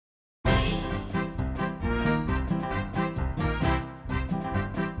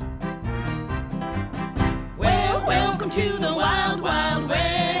to the wild, wild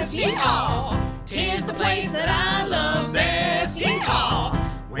west. Yeehaw! 'Tis the place that I love best. Yeehaw!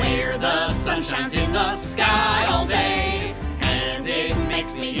 Where the sun shines in the sky all day, and it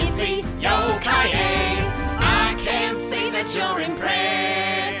makes me yippee-yo-ki-yay. I can see that you're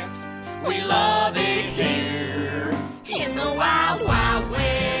impressed. We love it here in the wild, wild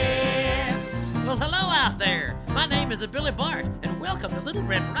west. Well, hello out there. My name is Billy Bart, and welcome to Little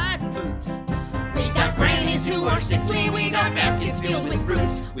Red Riding Boots. We got grannies who are sickly, we got baskets filled with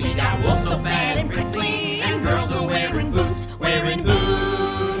fruits. We got wolves so bad and prickly, and girls are wearing boots, wearing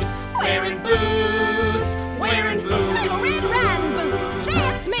boots, wearing boots, wearing boots. Little Red Riding Boots,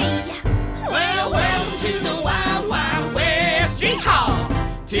 that's me. Well, welcome to the wild, wild west. Yeehaw!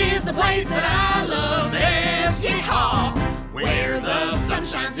 'Tis the place that I love best. Yeehaw! Where the sun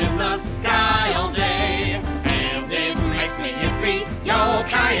shines in the sky all day, and it makes me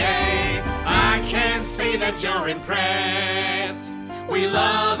yippee-yo-ki-yay. I can see that you're impressed. We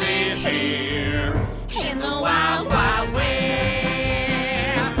love it here in the wild, wild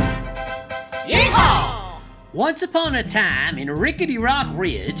west. Yeehaw! Once upon a time in Rickety Rock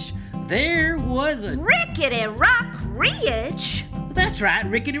Ridge, there was a... Rickety Rock Ridge? That's right,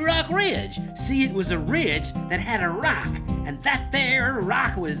 Rickety Rock Ridge. See, it was a ridge that had a rock, and that there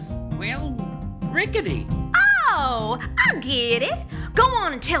rock was, well, rickety. Oh, I get it. Go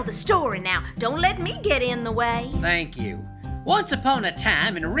on and tell the story now. Don't let me get in the way. Thank you. Once upon a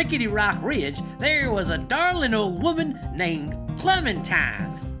time in Rickety Rock Ridge, there was a darling old woman named Clementine.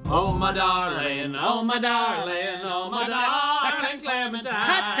 Oh, my darling, oh, my darling, oh, my darling Clementine.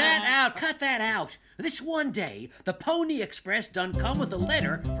 Cut that out. This one day, the Pony Express done come with a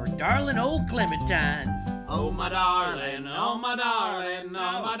letter for darling old Clementine. Oh, my darling, oh, my darling,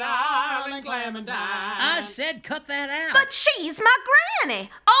 oh, my darling Clementine. I said cut that out. But she's my granny,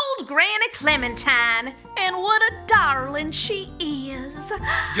 old Granny Clementine. And what a darling she is.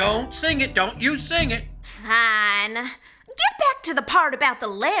 Don't sing it, don't you sing it. Fine. Get back to the part about the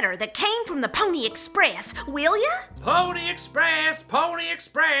letter that came from the Pony Express, will ya? Pony Express, Pony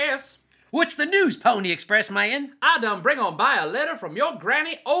Express. What's the news, Pony Express man? I done bring on by a letter from your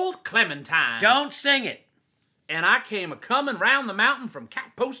granny, old Clementine. Don't sing it. And I came a-comin' round the mountain from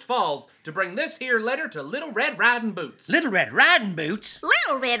Catpost Falls to bring this here letter to Little Red Riding Boots. Little Red Riding Boots?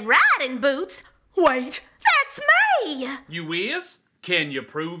 Little Red Riding Boots? Wait, that's me! You is? Can you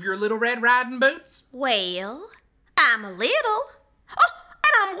prove your Little Red Riding Boots? Well, I'm a little. Oh,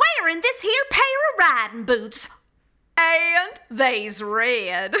 and I'm wearing this here pair of riding boots. And they's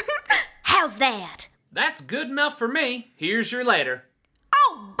red. How's that? That's good enough for me. Here's your letter.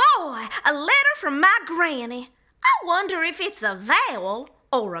 Oh boy, a letter from my granny. I wonder if it's a vowel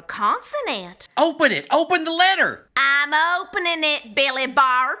or a consonant. Open it. Open the letter. I'm opening it, Billy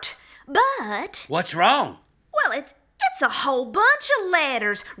Bart. But, What's wrong? well, it's a whole bunch of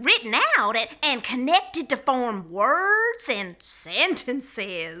letters written out and connected to form words and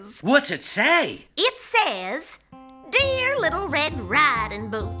sentences. What's it say? It says, Dear Little Red Riding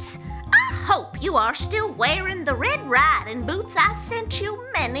Boots, I hope you are still wearing the red riding boots I sent you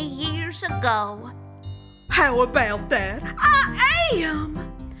many years ago. How about that? I am!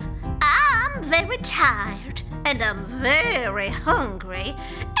 I'm very tired, and I'm very hungry,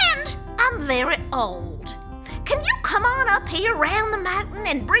 and I'm very old. Can you come on up here round the mountain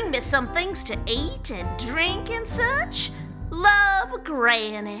and bring me some things to eat and drink and such? Love,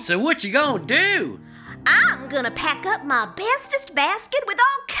 Granny. So what you gonna do? I'm gonna pack up my bestest basket with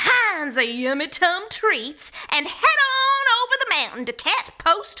all kinds of yummy-tum treats and head on over the mountain to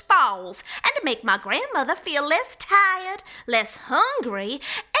Catpost Falls and to make my grandmother feel less tired, less hungry,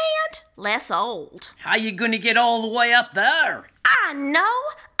 and less old. How you gonna get all the way up there? I know.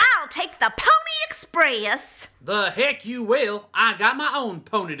 I'll take the Pony Express. The heck you will. I got my own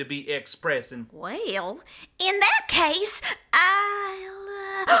pony to be expressing. Well, in that case,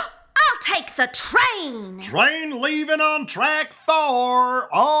 I'll take the train. Train leaving on track 4.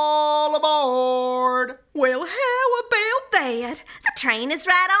 All aboard. Well, how about that? The train is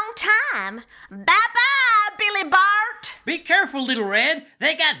right on time. Bye-bye, Billy Bart. Be careful, Little Red.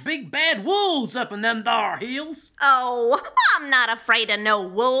 They got big bad wolves up in them thar hills. Oh, I'm not afraid of no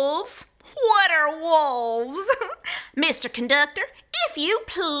wolves. What are wolves? Mr. Conductor, if you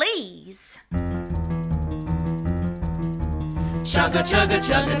please. Chugga, chugga,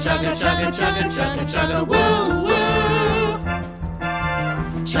 chugga, chugga, chugga, chugga, chugga, chugga, woo, woo.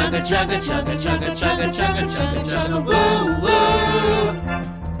 Chugga, chugga, chugga, chugga, chugga, chugga, chugga, chugga, woo, woo.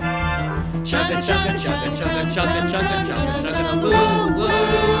 Chugga, chugga, chugga, chugga, chugga, chugga, chugga, chugga, woo,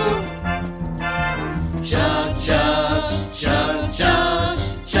 woo. Chug, chug, chug, chug,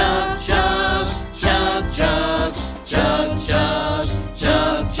 chug, chug, chug, chug, chug.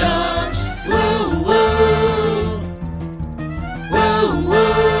 Woo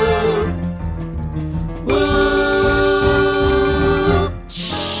woo. Woo.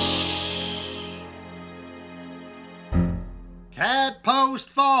 Cat Post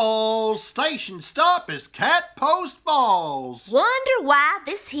Falls. Station stop is Cat Post Falls. Wonder why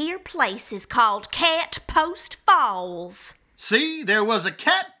this here place is called Cat Post Falls. See, there was a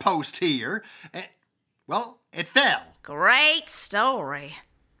cat post here, and, well, it fell. Great story.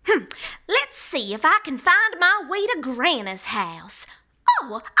 Let's see if I can find my way to Granny's house.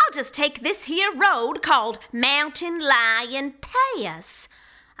 Oh, I'll just take this here road called Mountain Lion Pass.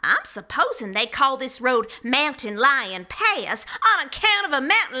 I'm supposing they call this road Mountain Lion Pass on account of a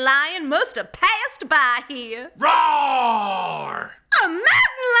mountain lion must have passed by here. Roar! A mountain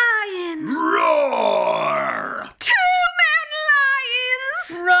lion! Roar! 2 mountain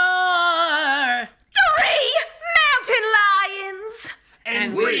lions! Roar! 3 mountain lions!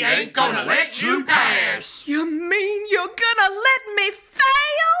 And we ain't gonna let you pass. You mean you're gonna let me fail?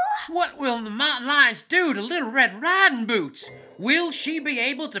 What will the mountain lions do to Little Red Riding Boots? Will she be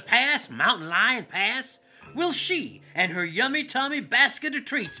able to pass Mountain Lion Pass? Will she and her yummy tummy basket of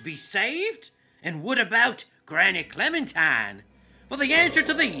treats be saved? And what about Granny Clementine? For the answer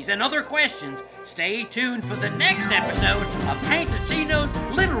to these and other questions, stay tuned for the next episode of Paintachino's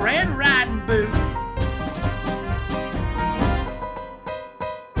Little Red Riding Boots.